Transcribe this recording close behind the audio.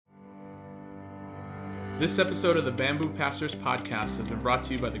This episode of the Bamboo Pastors Podcast has been brought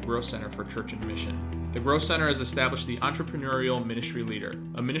to you by the Growth Center for Church and Mission. The Growth Center has established the Entrepreneurial Ministry Leader,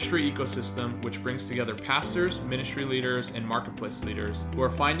 a ministry ecosystem which brings together pastors, ministry leaders, and marketplace leaders who are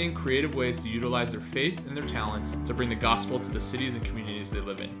finding creative ways to utilize their faith and their talents to bring the gospel to the cities and communities they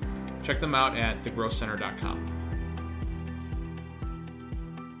live in. Check them out at thegrowthcenter.com.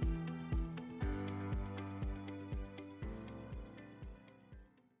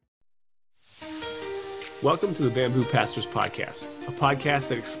 Welcome to the Bamboo Pastors Podcast, a podcast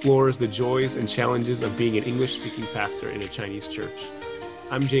that explores the joys and challenges of being an English-speaking pastor in a Chinese church.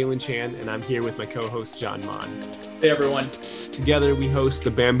 I'm Jalen Chan, and I'm here with my co-host, John Mon. Hey, everyone. Together, we host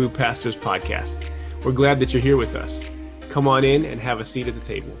the Bamboo Pastors Podcast. We're glad that you're here with us. Come on in and have a seat at the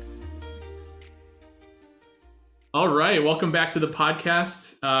table. All right. Welcome back to the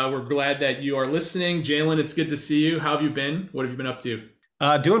podcast. We're glad that you are listening. Jalen, it's good to see you. How have you been? What have you been up to?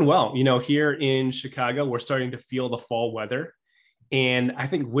 Doing well. Here in Chicago, we're starting to feel the fall weather. And I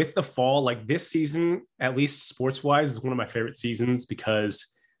think with the fall, like this season, at least sports-wise, is one of my favorite seasons because,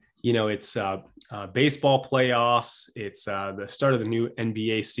 it's baseball playoffs. It's the start of the new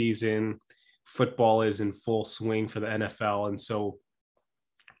NBA season. Football is in full swing for the NFL. And so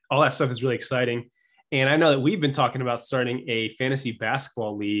all that stuff is really exciting. And I know that we've been talking about starting a fantasy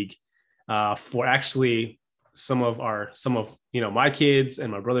basketball league for actually some of my kids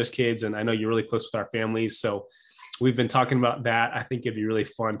and my brother's kids. And I know you're really close with our families. So we've been talking about that. I think it'd be really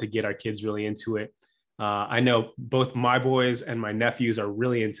fun to get our kids really into it. I know both my boys and my nephews are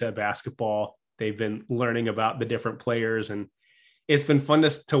really into basketball. They've been learning about the different players, and it's been fun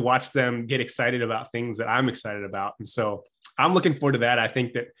to watch them get excited about things that I'm excited about. And so I'm looking forward to that. I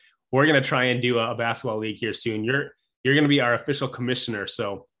think that we're going to try and do a basketball league here soon. You're going to be our official commissioner.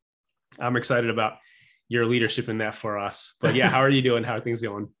 So I'm excited about your leadership in that for us. But yeah, how are you doing? How are things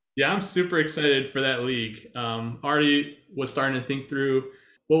going? Yeah, I'm super excited for that league. Already was starting to think through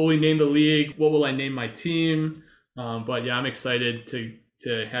what will we name the league? What will I name my team? But yeah, I'm excited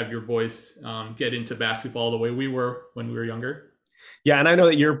to have your boys get into basketball the way we were when we were younger. Yeah, and I know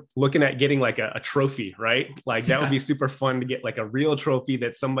that you're looking at getting like a trophy, right? Like that would be super fun to get like a real trophy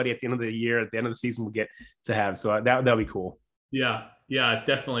that somebody at the end of the year, at the end of the season will get to have. So that'll be cool. Yeah,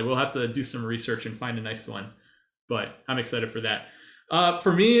 definitely. We'll have to do some research and find a nice one, but I'm excited for that.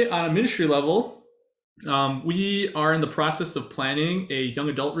 For me, on a ministry level, we are in the process of planning a young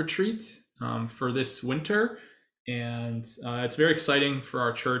adult retreat for this winter, and it's very exciting for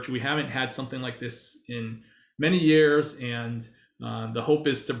our church. We haven't had something like this in many years, and the hope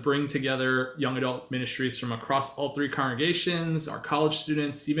is to bring together young adult ministries from across all three congregations, our college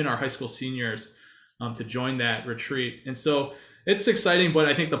students, even our high school seniors, to join that retreat. And so it's exciting, but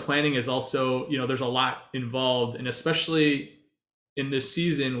I think the planning is also, there's a lot involved, and especially in this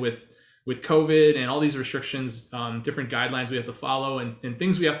season with COVID and all these restrictions, different guidelines we have to follow and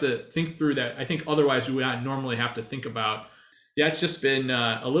things we have to think through that I think otherwise we would not normally have to think about. Yeah, it's just been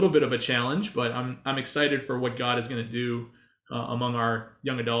a little bit of a challenge, but I'm excited for what God is going to do among our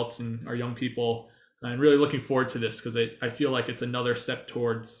young adults and our young people, and really looking forward to this because I feel like it's another step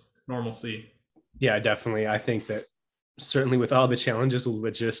towards normalcy. Yeah, definitely. I think that certainly with all the challenges with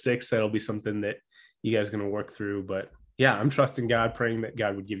logistics, that'll be something that you guys are going to work through. But yeah, I'm trusting God, praying that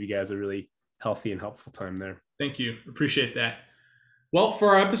God would give you guys a really healthy and helpful time there. Thank you. Appreciate that. Well,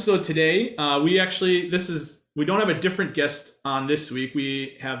 for our episode today, we don't have a different guest on this week.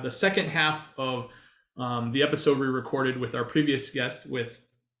 We have the second half of the episode we recorded with our previous guest with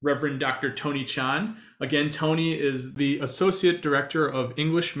Reverend Dr. Tony Chon. Again, Tony is the Associate Director of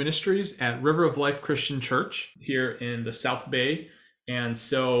English Ministries at River of Life Christian Church here in the South Bay. And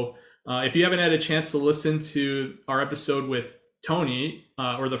so if you haven't had a chance to listen to our episode with Tony,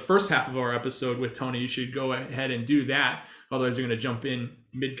 or the first half of our episode with Tony, you should go ahead and do that. Otherwise, you're going to jump in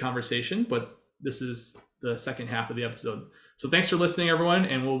mid-conversation, but this is the second half of the episode. So thanks for listening, everyone,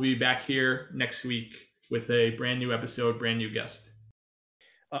 and we'll be back here next week with a brand new episode, brand new guest.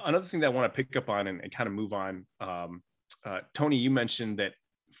 Another thing that I want to pick up on and kind of move on, Tony, you mentioned that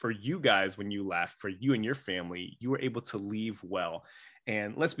for you guys, when you left, for you and your family, you were able to leave well.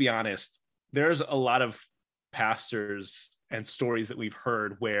 And let's be honest, there's a lot of pastors and stories that we've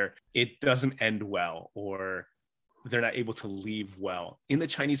heard where it doesn't end well or they're not able to leave well. In the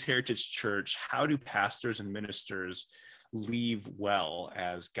Chinese Heritage Church, how do pastors and ministers leave well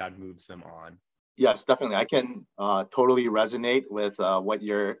as God moves them on? Yes, definitely. I can totally resonate with what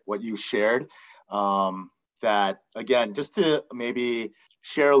you shared. That again, just to maybe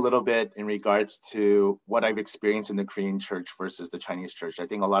share a little bit in regards to what I've experienced in the Korean church versus the Chinese church. I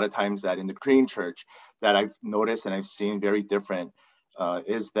think a lot of times that in the Korean church that I've noticed and I've seen very different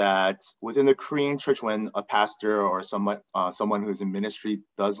is that within the Korean church, when a pastor or someone who's in ministry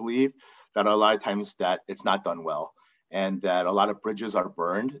does leave, that a lot of times that it's not done well, and that a lot of bridges are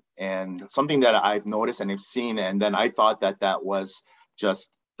burned. And something that I've noticed and I've seen, and then I thought that that was just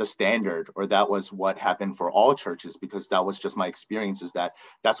the standard, or that was what happened for all churches, because that was just my experience, is that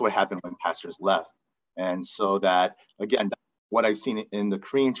that's what happened when pastors left. And so that, again, what I've seen in the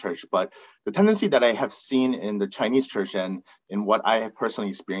Korean church, but the tendency that I have seen in the Chinese church, and in what I have personally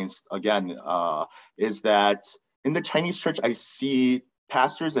experienced, again, is that in the Chinese church, I see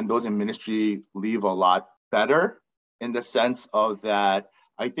pastors and those in ministry leave a lot better, in the sense of that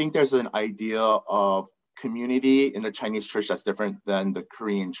I think there's an idea of community in the Chinese church that's different than the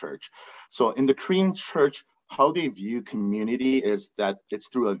Korean church. So in the Korean church, how they view community is that it's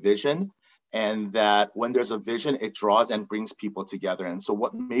through a vision, and that when there's a vision, it draws and brings people together. And so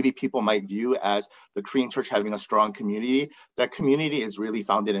what maybe people might view as the Korean church having a strong community, that community is really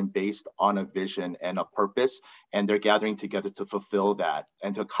founded and based on a vision and a purpose, and they're gathering together to fulfill that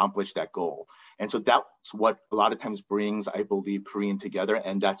and to accomplish that goal. And so that's what a lot of times brings, I believe, Korean together,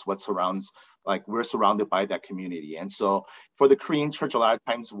 and that's what surrounds, like, we're surrounded by that community. And so for the Korean church, a lot of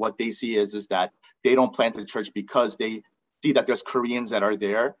times what they see is that they don't plant a church because they see that there's Koreans that are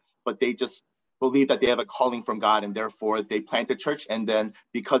there, but they just believe that they have a calling from God, and therefore they plant a church. And then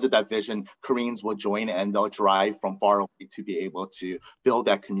because of that vision, Koreans will join and they'll drive from far away to be able to build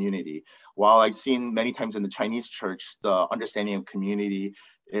that community. While I've seen many times in the Chinese church, the understanding of community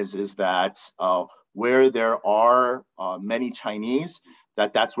is that where there are many Chinese,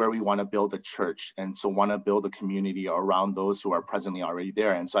 that's where we want to build a church, and so want to build a community around those who are presently already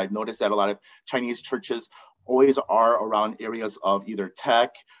there. And so I've noticed that a lot of Chinese churches always are around areas of either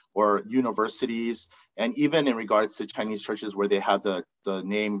tech or universities, and even in regards to Chinese churches where they have the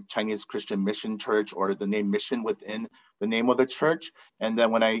name Chinese Christian Mission Church, or the name mission within the name of the church. And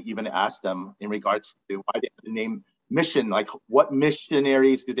then when I even ask them in regards to why they have the name mission, like what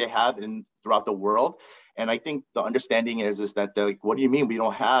missionaries do they have throughout the world? And I think the understanding is that they're like, what do you mean we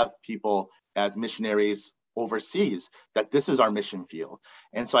don't have people as missionaries overseas? That this is our mission field.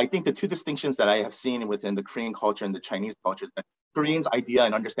 And so I think the two distinctions that I have seen within the Korean culture and the Chinese culture, that Koreans' idea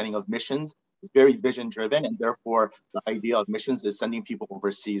and understanding of missions is very vision driven, and therefore the idea of missions is sending people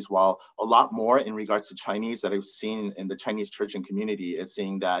overseas, while a lot more in regards to Chinese that I've seen in the Chinese church and community is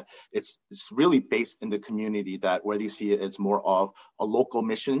saying that it's really based in the community, that where they see it's more of a local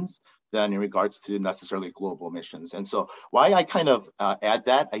missions than in regards to necessarily global missions. And so why I kind of add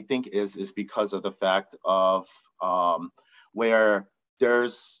that, I think, is because of the fact of where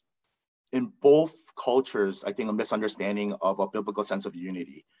there's, in both cultures, I think, a misunderstanding of a biblical sense of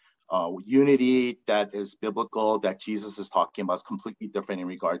unity. Unity that is biblical, that Jesus is talking about, is completely different in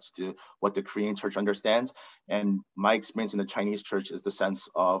regards to what the Korean church understands. And my experience in the Chinese church is the sense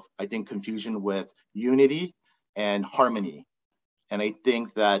of, I think, confusion with unity and harmony. And I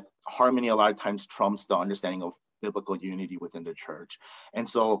think that harmony a lot of times trumps the understanding of biblical unity within the church. And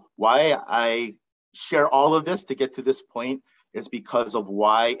so why I share all of this to get to this point is because of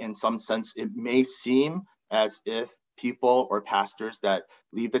why, in some sense, it may seem as if people or pastors that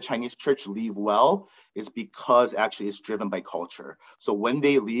leave the Chinese church leave well, is because actually it's driven by culture. So when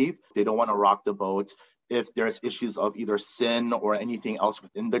they leave, they don't want to rock the boat. If there's issues of either sin or anything else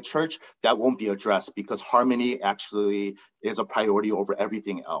within the church, that won't be addressed, because harmony actually is a priority over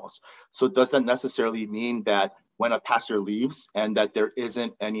everything else. So it doesn't necessarily mean that when a pastor leaves and that there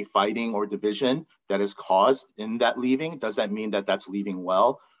isn't any fighting or division that is caused in that leaving, does that mean that that's leaving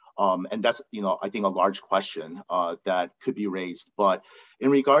well? And that's, I think, a large question that could be raised. But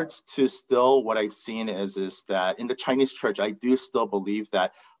in regards to still what I've seen is that in the Chinese church, I do still believe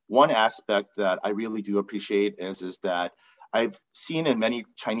that one aspect that I really do appreciate is that I've seen in many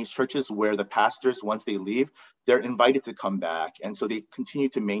Chinese churches where the pastors, once they leave, they're invited to come back. And so they continue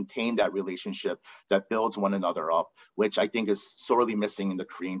to maintain that relationship that builds one another up, which I think is sorely missing in the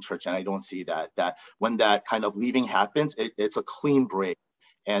Korean church. And I don't see that when that kind of leaving happens, it's a clean break,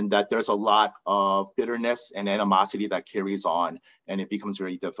 and that there's a lot of bitterness and animosity that carries on, and it becomes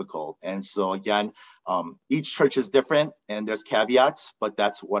very difficult. And so again, each church is different and there's caveats, but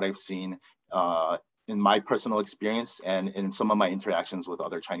that's what I've seen in my personal experience and in some of my interactions with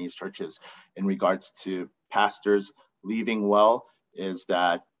other Chinese churches in regards to pastors leaving well, is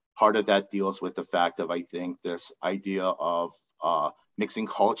that part of that deals with the fact of, I think, this idea of mixing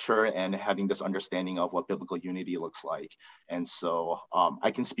culture and having this understanding of what biblical unity looks like. And so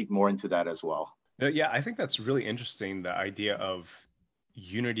I can speak more into that as well. Yeah, I think that's really interesting, the idea of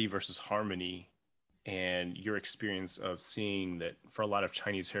unity versus harmony, and your experience of seeing that for a lot of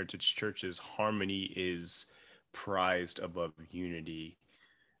Chinese heritage churches, harmony is prized above unity.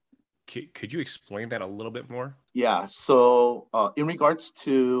 Could you explain that a little bit more? Yeah. So in regards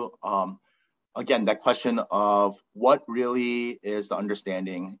to, again, that question of what really is the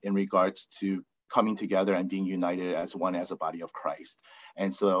understanding in regards to coming together and being united as one, as a body of Christ.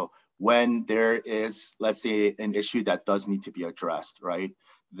 And so when there is, let's say, an issue that does need to be addressed, right,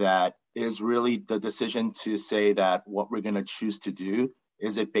 that is really the decision to say that what we're going to choose to do,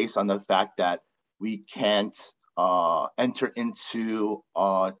 is it based on the fact that we can't enter into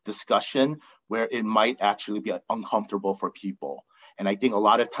a discussion where it might actually be uncomfortable for people. And I think a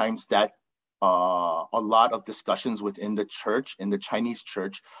lot of times that a lot of discussions within the church, in the Chinese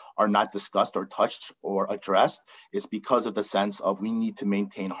church, are not discussed or touched or addressed. It's because of the sense of we need to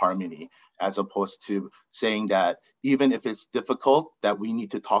maintain harmony, as opposed to saying that even if it's difficult, that we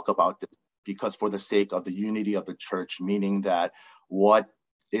need to talk about this because for the sake of the unity of the church, meaning that what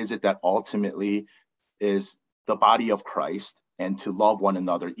is it that ultimately is the body of Christ, and to love one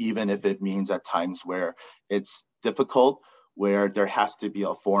another, even if it means at times where it's difficult, where there has to be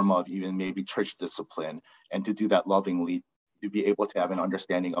a form of even maybe church discipline, and to do that lovingly, to be able to have an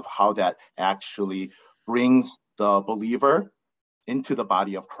understanding of how that actually brings the believer into the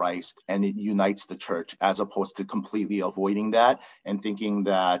body of Christ and it unites the church, as opposed to completely avoiding that and thinking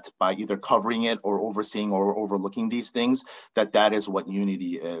that by either covering it or overseeing or overlooking these things, that that is what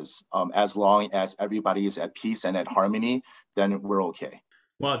unity is. As long as everybody is at peace and at harmony, then we're okay.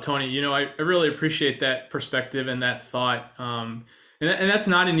 Well, Tony, I really appreciate that perspective and that thought. And that's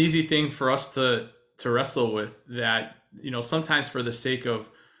not an easy thing for us to wrestle with, that, sometimes for the sake of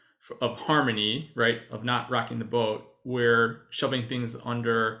harmony, right, of not rocking the boat, we're shoving things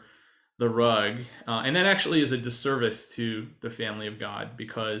under the rug. And that actually is a disservice to the family of God,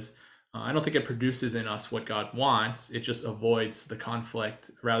 because I don't think it produces in us what God wants. It just avoids the conflict,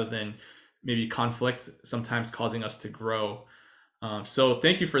 rather than maybe conflict sometimes causing us to grow. So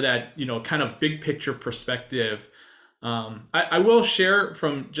thank you for that, kind of big picture perspective. I will share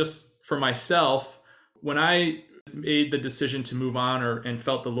for myself, when I made the decision to move on and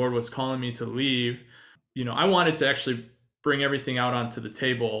felt the Lord was calling me to leave, I wanted to actually bring everything out onto the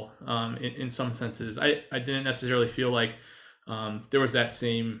table in some senses. I didn't necessarily feel like there was that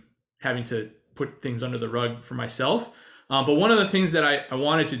same having to put things under the rug for myself. But one of the things that I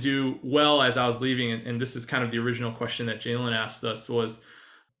wanted to do well as I was leaving, and this is kind of the original question that Jalen asked us, was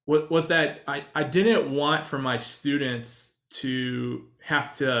that I didn't want for my students to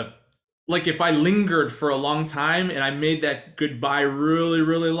have to, like, if I lingered for a long time and I made that goodbye really,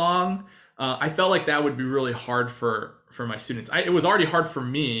 really long, I felt like that would be really hard for my students. It was already hard for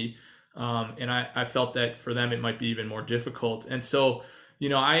me, and I felt that for them it might be even more difficult. And so,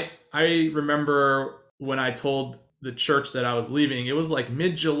 I remember when I told the church that I was leaving, it was like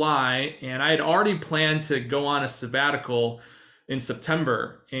mid-July, and I had already planned to go on a sabbatical in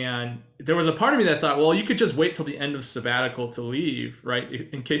September. And there was a part of me that thought, well, you could just wait till the end of sabbatical to leave, right,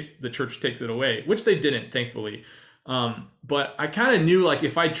 in case the church takes it away, which they didn't, thankfully. But I kind of knew, like,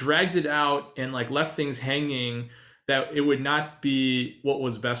 if I dragged it out and like left things hanging, that it would not be what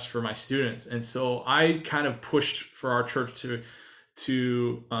was best for my students. And so I kind of pushed for our church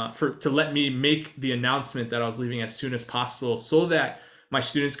to let me make the announcement that I was leaving as soon as possible, so that my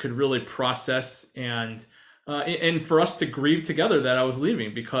students could really process and for us to grieve together that I was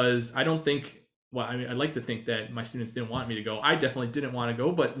leaving. Because I don't think, well, I mean, I'd like to think that my students didn't want me to go. I definitely didn't want to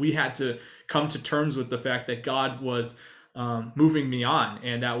go, but we had to come to terms with the fact that God was moving me on,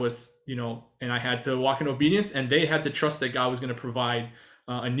 and that was, and I had to walk in obedience, and they had to trust that God was going to provide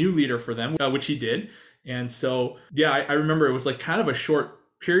a new leader for them, which he did. And so, yeah, I remember it was like kind of a short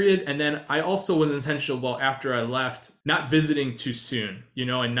period. And then I also was intentional about, after I left, not visiting too soon,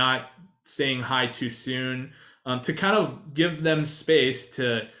 and not saying hi too soon, to kind of give them space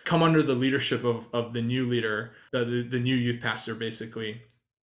to come under the leadership of the new leader, the new youth pastor, basically.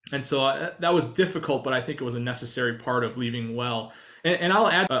 And so that was difficult, but I think it was a necessary part of leaving well. And I'll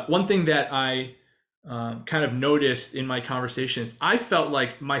add one thing that I kind of noticed in my conversations. I felt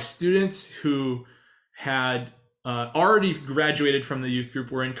like my students who had already graduated from the youth group,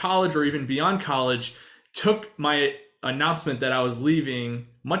 were in college or even beyond college, took my announcement that I was leaving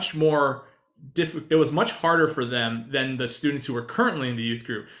much more it was much harder for them than the students who were currently in the youth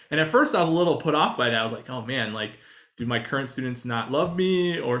group. And at first I was a little put off by that. I was like, oh man, like, do my current students not love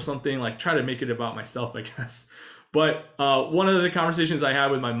me or something? Like, try to make it about myself, I guess. But one of the conversations I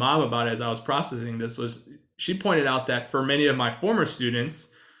had with my mom about it as I was processing this was, she pointed out that for many of my former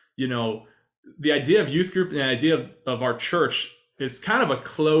students, the idea of youth group and the idea of our church is kind of a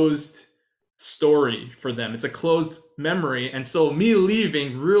closed story for them. It's a closed memory. And so me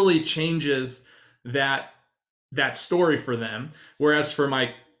leaving really changes that that story for them. Whereas for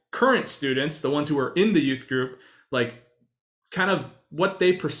my current students, the ones who are in the youth group, like kind of what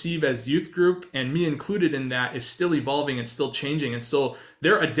they perceive as youth group and me included in that is still evolving and still changing. And so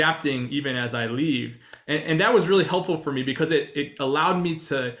they're adapting even as I leave. And that was really helpful for me because it allowed me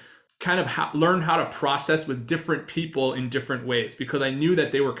to kind of learn how to process with different people in different ways, because I knew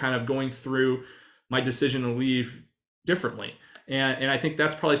that they were kind of going through my decision to leave differently. And I think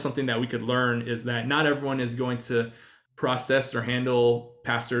that's probably something that we could learn, is that not everyone is going to process or handle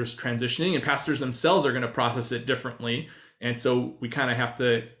pastors transitioning, and pastors themselves are going to process it differently. And so we kind of have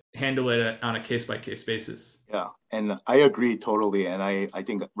to handle it on a case-by-case basis. Yeah, and I agree totally. And I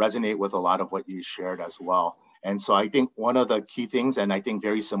think resonate with a lot of what you shared as well. And so I think one of the key things, and I think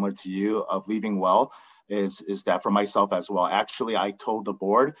very similar to you, of leaving well, is that for myself as well. Actually, I told the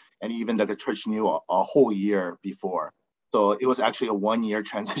board and even that the church knew a whole year before. So it was actually a 1-year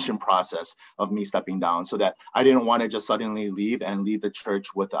transition process of me stepping down, so that I didn't want to just suddenly leave the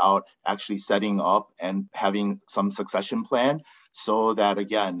church without actually setting up and having some succession plan, so that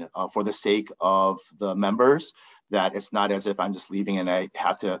again, for the sake of the members, that it's not as if I'm just leaving and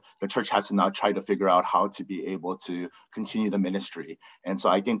the church has to now try to figure out how to be able to continue the ministry. And so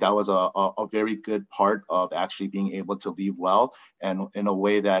I think that was a very good part of actually being able to leave well, and in a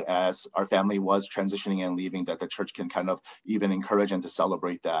way that as our family was transitioning and leaving, that the church can kind of even encourage and to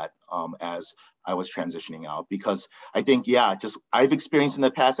celebrate that as I was transitioning out. Because I think, just I've experienced in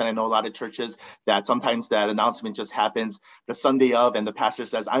the past, and I know a lot of churches, that sometimes that announcement just happens the Sunday of, and the pastor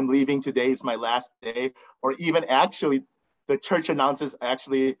says, I'm leaving today, it's my last day. Or even actually the church announces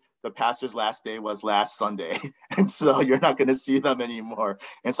actually the pastor's last day was last Sunday. And so you're not going to see them anymore.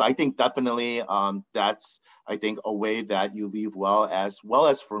 And so I think definitely that's, I think, a way that you leave well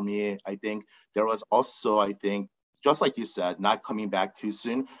as for me. I think there was also, I think, just like you said, not coming back too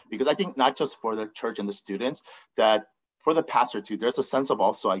soon, because I think not just for the church and the students, that for the pastor too, there's a sense of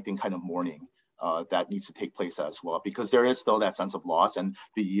also, I think, kind of mourning that needs to take place as well, because there is still that sense of loss and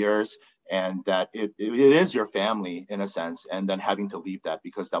the years, and that it is your family in a sense, and then having to leave that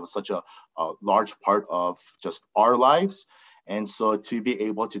because that was such a large part of just our lives. And so to be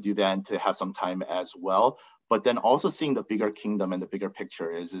able to do that and to have some time as well, but then also seeing the bigger kingdom and the bigger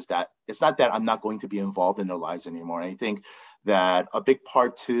picture is that it's not that I'm not going to be involved in their lives anymore. And I think that a big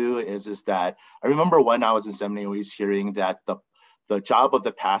part too is that I remember when I was in seminary, always hearing that the job of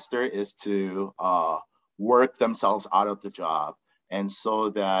the pastor is to work themselves out of the job. And so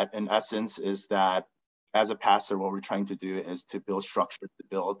that in essence is that as a pastor, what we're trying to do is to build structure, to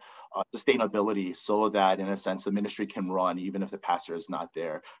build sustainability, so that in a sense, the ministry can run even if the pastor is not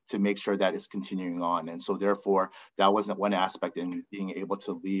there, to make sure that it's continuing on. And so therefore, that wasn't one aspect in being able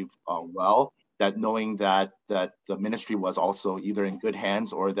to leave well, that knowing that the ministry was also either in good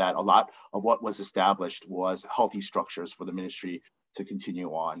hands, or that a lot of what was established was healthy structures for the ministry to continue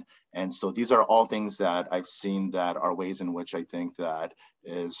on. And so these are all things that I've seen that are ways in which I think that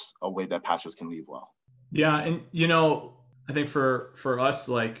is a way that pastors can leave well. Yeah. And, I think for us,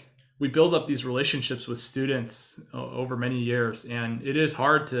 like, we build up these relationships with students over many years, and it is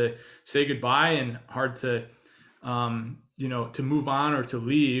hard to say goodbye and hard to, to move on or to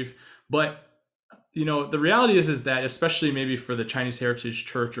leave. But, the reality is that, especially maybe for the Chinese Heritage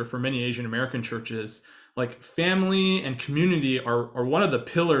Church or for many Asian American churches, like, family and community are one of the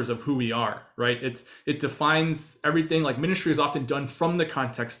pillars of who we are, right? It defines everything. Like, ministry is often done from the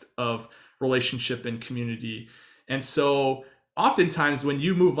context of relationship and community. And so oftentimes when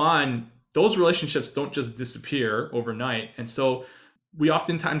you move on, those relationships don't just disappear overnight. And so we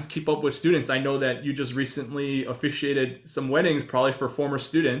oftentimes keep up with students. I know that you just recently officiated some weddings, probably for former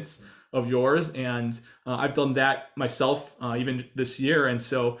students of yours. And I've done that myself even this year. And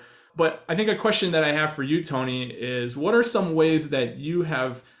so, but I think a question that I have for you, Tony, is what are some ways that you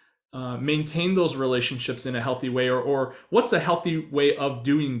have maintained those relationships in a healthy way, or what's a healthy way of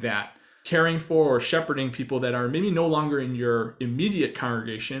doing that? Caring for or shepherding people that are maybe no longer in your immediate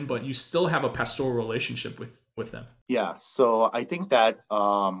congregation, but you still have a pastoral relationship with them. Yeah, so I think that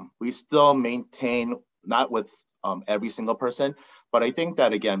we still maintain, not with every single person, but I think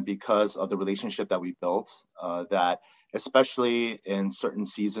that, again, because of the relationship that we built, that especially in certain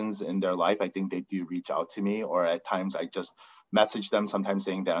seasons in their life, I think they do reach out to me, or at times I just message them, sometimes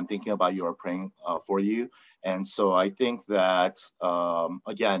saying that I'm thinking about you or praying for you. And so I think that,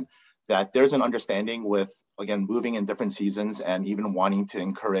 again, that there's an understanding with, again, moving in different seasons and even wanting to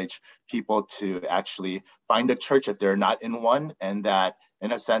encourage people to actually find a church if they're not in one. And that,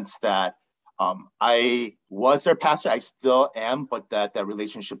 in a sense, that I was their pastor, I still am, but that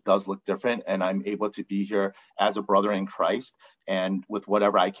relationship does look different, and I'm able to be here as a brother in Christ, and with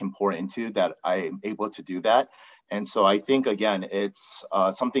whatever I can pour into that, I'm able to do that. And so I think, again, it's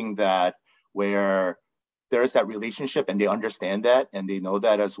something that where there's that relationship and they understand that and they know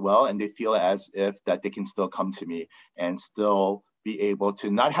that as well, and they feel as if that they can still come to me and still be able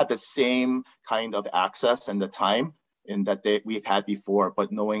to not have the same kind of access and the time in that we've had before,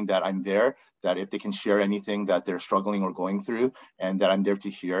 but knowing that I'm there, that if they can share anything that they're struggling or going through, and that I'm there to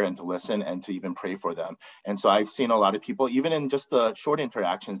hear and to listen and to even pray for them. And so I've seen a lot of people, even in just the short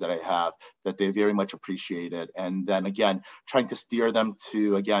interactions that I have, that they very much appreciate it. And then again, trying to steer them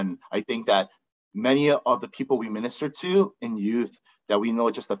to, again, I think that many of the people we minister to in youth, that we know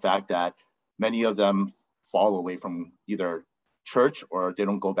just the fact that many of them fall away from either church, or they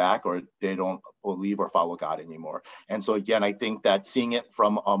don't go back, or they don't believe or follow God anymore. And so again, I think that seeing it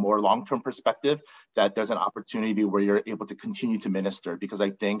from a more long-term perspective, that there's an opportunity where you're able to continue to minister, because I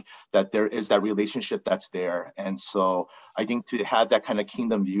think that there is that relationship that's there. And so I think to have that kind of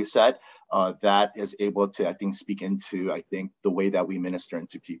kingdom view set, that is able to, I think, speak into, I think, the way that we minister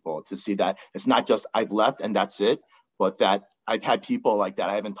into people, to see that it's not just I've left and that's it, but that I've had people like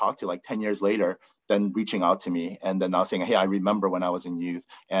that I haven't talked to like 10 years later, then reaching out to me and then now saying, hey, I remember when I was in youth,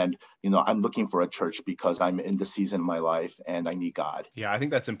 and I'm looking for a church because I'm in the season of my life and I need God. Yeah, I think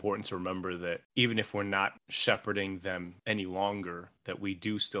that's important to remember, that even if we're not shepherding them any longer, that we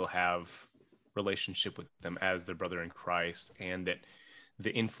do still have relationship with them as their brother in Christ, and that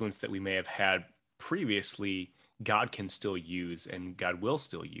the influence that we may have had previously, God can still use and God will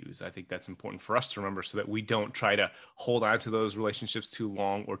still use. I think that's important for us to remember, so that we don't try to hold on to those relationships too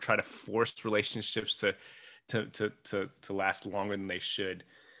long, or try to force relationships to last longer than they should.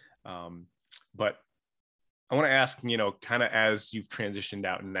 But I want to ask, kind of as you've transitioned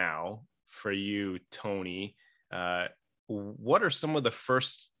out now, for you, Tony, what are some of the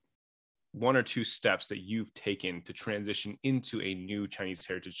first one or two steps that you've taken to transition into a new Chinese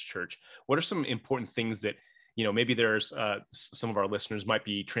heritage church? What are some important things that, maybe there's some of our listeners might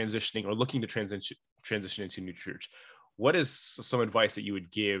be transitioning or looking to transition into a new church? What is some advice that you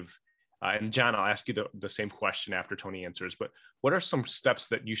would give? And John, I'll ask you the same question after Tony answers, but what are some steps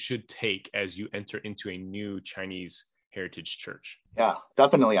that you should take as you enter into a new Chinese heritage church? Yeah,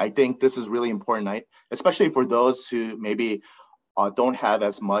 definitely. I think this is really important, especially for those who maybe don't have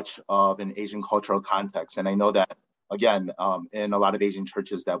as much of an Asian cultural context. And I know that, again, in a lot of Asian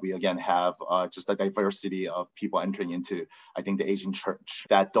churches that we, again, have just a diversity of people entering into, I think, the Asian church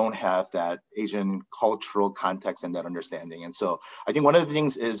that don't have that Asian cultural context and that understanding. And so I think one of the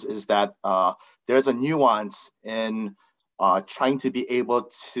things is that there's a nuance in trying to be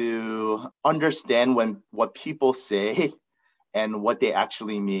able to understand what people say and what they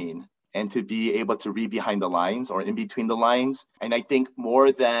actually mean, and to be able to read behind the lines or in between the lines. And I think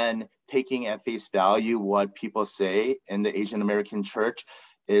more than taking at face value what people say in the Asian American church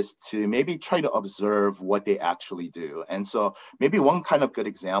is to maybe try to observe what they actually do. And so maybe one kind of good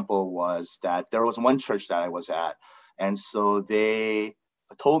example was that there was one church that I was at. And so they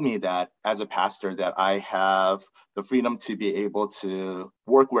told me that as a pastor that I have the freedom to be able to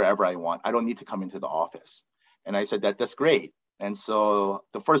work wherever I want. I don't need to come into the office. And I said, that's great. And so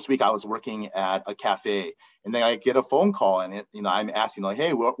the first week I was working at a cafe, and then I get a phone call, and I'm asking, like,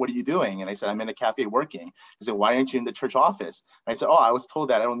 hey, what are you doing? And I said, I'm in a cafe working. He said, why aren't you in the church office? And I said, oh, I was told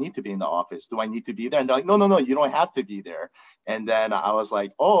that I don't need to be in the office. Do I need to be there? And they're like, no, you don't have to be there. And then I was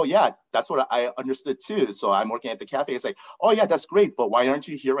like, oh yeah, that's what I understood too. So I'm working at the cafe. It's like, oh yeah, that's great, but why aren't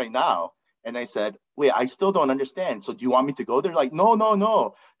you here right now? And I said, wait, I still don't understand. So do you want me to go there? Like,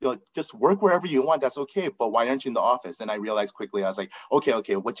 no. Just work wherever you want. That's okay. But why aren't you in the office? And I realized quickly, I was like,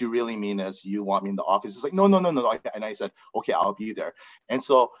 okay. What you really mean is you want me in the office. It's like, no. And I said, okay, I'll be there. And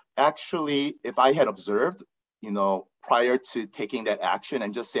so actually, if I had observed, prior to taking that action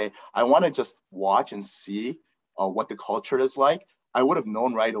and just say, I want to just watch and see what the culture is like, I would have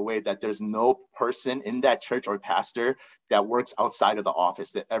known right away that there's no person in that church or pastor that works outside of the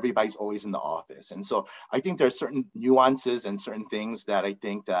office, that everybody's always in the office. And so I think there's certain nuances and certain things that I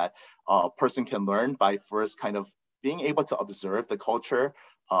think that a person can learn by first kind of being able to observe the culture,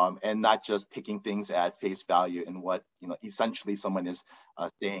 and not just taking things at face value in what, essentially someone is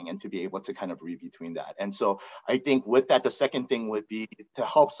saying, and to be able to kind of read between that. And so I think with that, the second thing would be to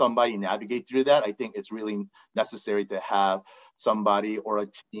help somebody navigate through that. I think it's really necessary to have somebody or a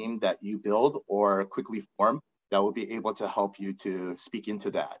team that you build or quickly form that will be able to help you to speak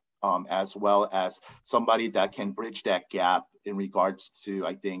into that. as well as somebody that can bridge that gap in regards to,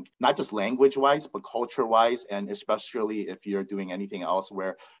 I think, not just language wise, but culture wise, and especially if you're doing anything else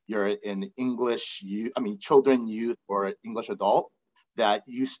where you're in English, children, youth, or English adult, that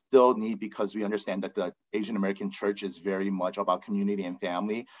you still need, because we understand that the Asian American church is very much about community and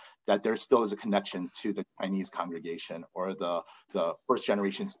family, that there still is a connection to the Chinese congregation or the first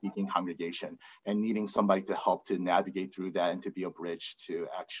generation speaking congregation, and needing somebody to help to navigate through that and to be a bridge to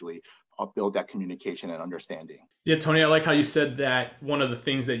actually build that communication and understanding. Yeah, Tony, I like how you said that one of the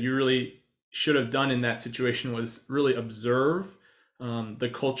things that you really should have done in that situation was really observe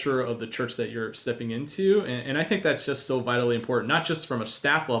the culture of the church that you're stepping into. And I think that's just so vitally important, not just from a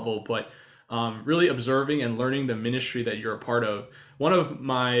staff level, but really observing and learning the ministry that you're a part of. One of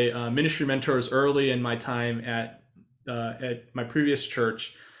my ministry mentors early in my time at my previous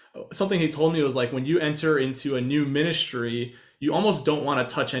church, something he told me was like, when you enter into a new ministry, you almost don't want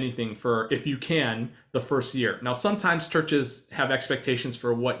to touch anything for, if you can, the first year. Now, sometimes churches have expectations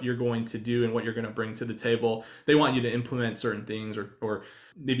for what you're going to do and what you're going to bring to the table. They want you to implement certain things or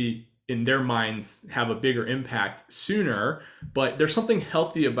maybe in their minds have a bigger impact sooner. But there's something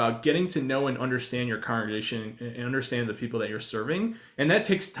healthy about getting to know and understand your congregation and understand the people that you're serving. And that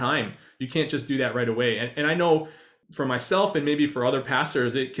takes time. You can't just do that right away. And I know for myself and maybe for other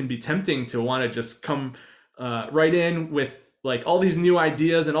pastors, it can be tempting to want to just come right in with like all these new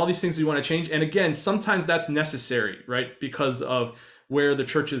ideas and all these things we want to change. And again, sometimes that's necessary, right? Because of where the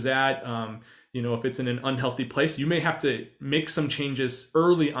church is at. If it's in an unhealthy place, you may have to make some changes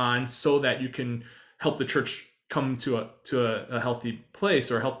early on so that you can help the church come to a healthy place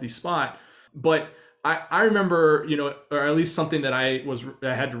or a healthy spot. But I remember, or at least something that I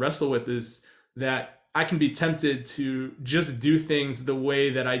had to wrestle with is that I can be tempted to just do things the way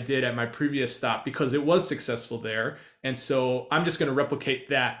that I did at my previous stop because it was successful there. And so I'm just going to replicate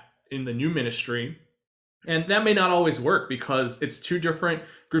that in the new ministry. And that may not always work because it's two different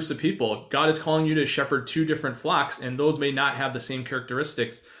groups of people. God is calling you to shepherd two different flocks, and those may not have the same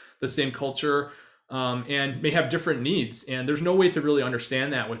characteristics, the same culture, and may have different needs. And there's no way to really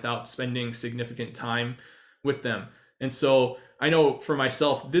understand that without spending significant time with them. And so I know for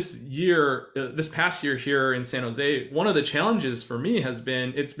myself, this past year here in San Jose, one of the challenges for me has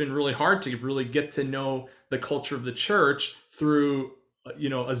been, it's been really hard to really get to know the culture of the church through,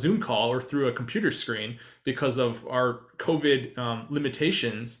 a Zoom call or through a computer screen because of our COVID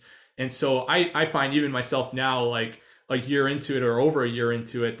limitations. And so I find even myself now, like a year into it or over a year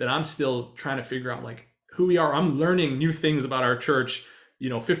into it, that I'm still trying to figure out like who we are. I'm learning new things about our church,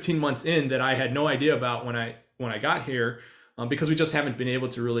 15 months in that I had no idea about when I got here. Because we just haven't been able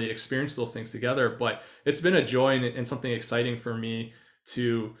to really experience those things together. But it's been a joy and something exciting for me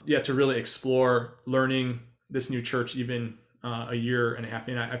to really explore learning this new church even a year and a half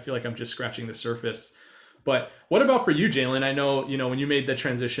in. I feel like I'm just scratching the surface. But what about for you, Jalen? I know, when you made the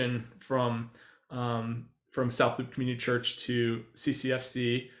transition from South Loop Community Church to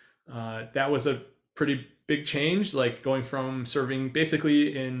CCFC, that was a pretty big change, like going from serving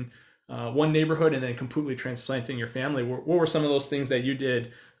basically in one neighborhood and then completely transplanting your family. What were some of those things that you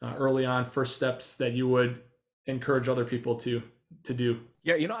did early on, first steps that you would encourage other people to do?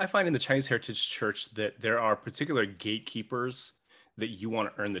 Yeah, I find in the Chinese Heritage Church that there are particular gatekeepers that you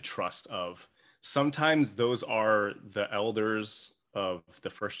want to earn the trust of. Sometimes those are the elders of the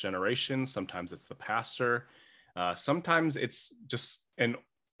first generation. Sometimes it's the pastor. Sometimes it's just an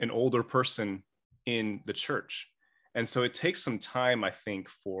older person in the church. And so it takes some time, I think,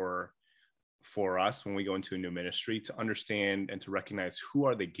 for us when we go into a new ministry to understand and to recognize who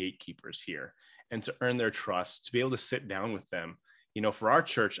are the gatekeepers here and to earn their trust, to be able to sit down with them. For our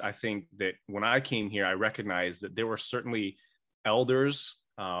church, I think that when I came here, I recognized that there were certainly elders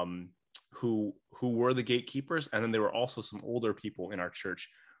who were the gatekeepers. And then there were also some older people in our church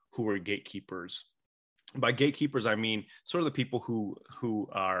who were gatekeepers. By gatekeepers, I mean sort of the people who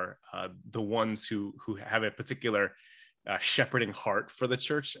are the ones who have a particular shepherding heart for the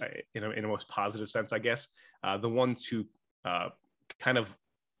church, in a most positive sense, I guess. The ones who kind of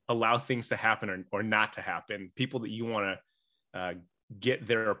allow things to happen or not to happen, people that you want to get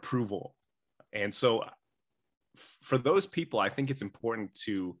their approval. And so for those people, I think it's important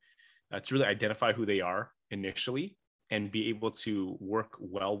to really identify who they are initially and be able to work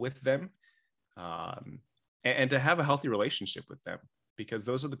well with them. And to have a healthy relationship with them, because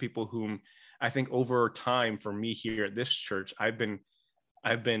those are the people whom I think over time for me here at this church, I've been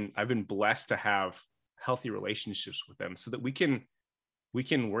blessed to have healthy relationships with them so that we can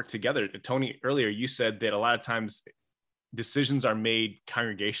work together. Tony, earlier you said that a lot of times decisions are made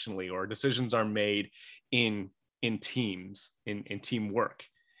congregationally or decisions are made in teams, in teamwork.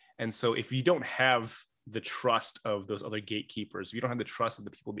 And so if you don't have the trust of those other gatekeepers, if you don't have the trust of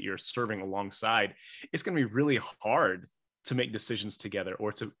the people that you're serving alongside, it's going to be really hard to make decisions together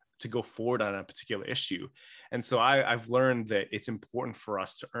or to go forward on a particular issue. And so I've learned that it's important for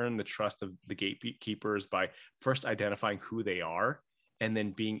us to earn the trust of the gatekeepers by first identifying who they are and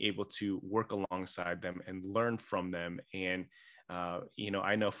then being able to work alongside them and learn from them. And,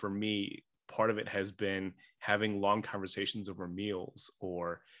 I know for me, part of it has been having long conversations over meals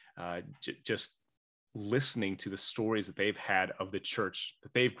or just listening to the stories that they've had of the church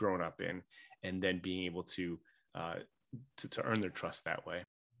that they've grown up in, and then being able to earn their trust that way.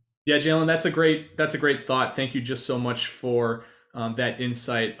 Yeah, Jalen, that's a great thought. Thank you just so much for that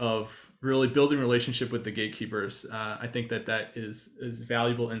insight of really building relationship with the gatekeepers. I think that is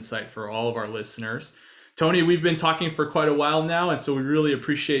valuable insight for all of our listeners. Tony, we've been talking for quite a while now, and so we really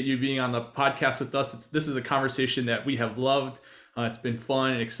appreciate you being on the podcast with us. This is a conversation that we have loved. It's been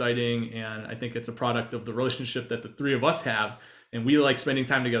fun and exciting, and I think it's a product of the relationship that the three of us have, and we like spending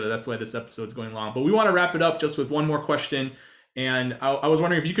time together. That's why this episode's going long. But we want to wrap it up just with one more question. And I was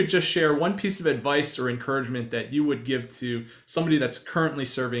wondering if you could just share one piece of advice or encouragement that you would give to somebody that's currently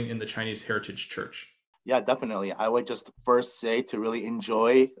serving in the Chinese Heritage Church. Yeah, definitely. I would just first say to really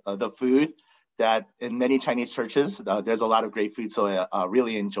enjoy the food. That in many Chinese churches, there's a lot of great food, so I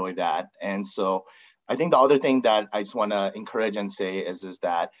really enjoy that. And so I think the other thing that I just want to encourage and say is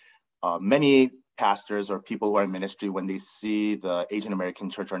that many pastors or people who are in ministry, when they see the Asian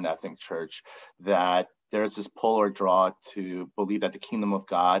American church or an ethnic church, that there's this pull or draw to believe that the kingdom of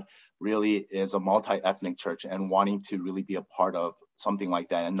God really is a multi-ethnic church and wanting to really be a part of something like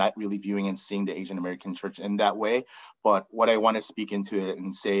that and not really viewing and seeing the Asian American church in that way. But what I want to speak into it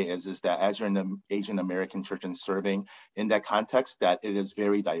and say is that as you're in the Asian American church and serving in that context, that it is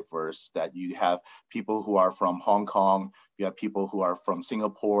very diverse, that you have people who are from Hong Kong, you have people who are from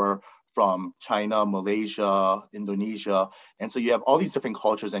Singapore, from China, Malaysia, Indonesia. And so you have all these different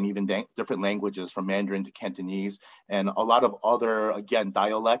cultures and even different languages from Mandarin to Cantonese and a lot of other, again,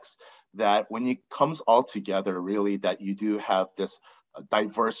 dialects that when it comes all together, really, that you do have this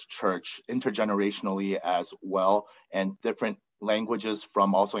diverse church intergenerationally as well, and different languages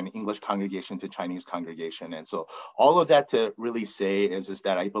from also an English congregation to Chinese congregation. And so all of that to really say is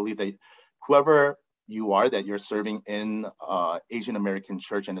that I believe that whoever you are, that you're serving in Asian American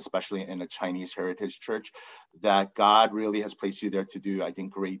church and especially in a Chinese heritage church, that God really has placed you there to do, I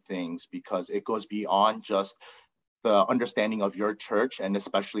think, great things, because it goes beyond just the understanding of your church and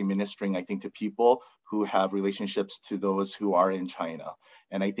especially ministering, I think, to people who have relationships to those who are in China.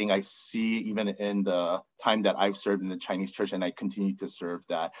 And I think I see even in the time that I've served in the Chinese church and I continue to serve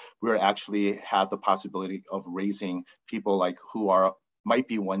that, we actually have the possibility of raising people like who might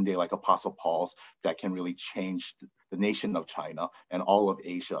be one day like Apostle Paul's that can really change the nation of China and all of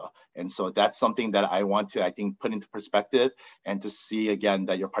Asia. And so that's something that I want to, I think, put into perspective and to see again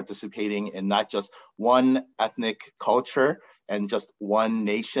that you're participating in not just one ethnic culture and just one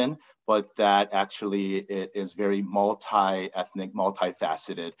nation, but that actually it is very multi-ethnic,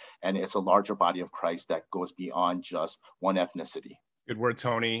 multifaceted, and it's a larger body of Christ that goes beyond just one ethnicity. Good word,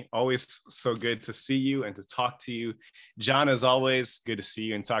 Tony. Always so good to see you and to talk to you. John, as always, good to see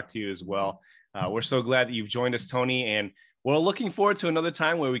you and talk to you as well. We're so glad that you've joined us, Tony, and we're looking forward to another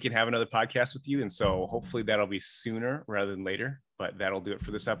time where we can have another podcast with you. And so hopefully that'll be sooner rather than later, but that'll do it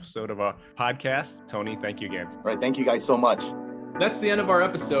for this episode of our podcast. Tony, thank you again. All right. Thank you guys so much. That's the end of our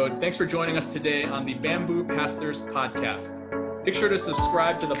episode. Thanks for joining us today on the Bamboo Pastors Podcast. Make sure to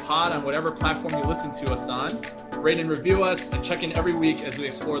subscribe to the pod on whatever platform you listen to us on. Rate and review us, and check in every week as we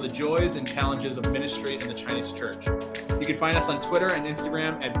explore the joys and challenges of ministry in the Chinese church. You can find us on Twitter and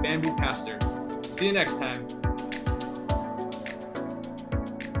Instagram at Bamboo Pastors. See you next time.